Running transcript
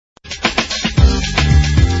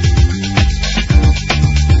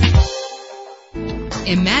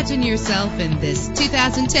Imagine yourself in this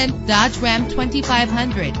 2010 Dodge Ram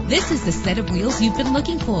 2500. This is the set of wheels you've been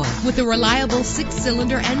looking for, with a reliable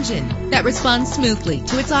 6-cylinder engine that responds smoothly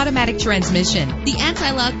to its automatic transmission. The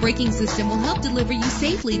anti-lock braking system will help deliver you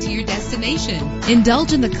safely to your destination.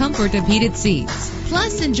 Indulge in the comfort of heated seats.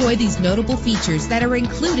 Plus, enjoy these notable features that are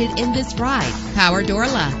included in this ride: power door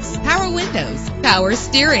locks, power windows, power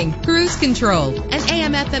steering, cruise control, an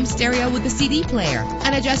AM/FM stereo with a CD player,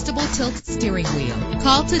 an adjustable tilt steering wheel.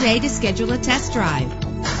 Call today to schedule a test drive.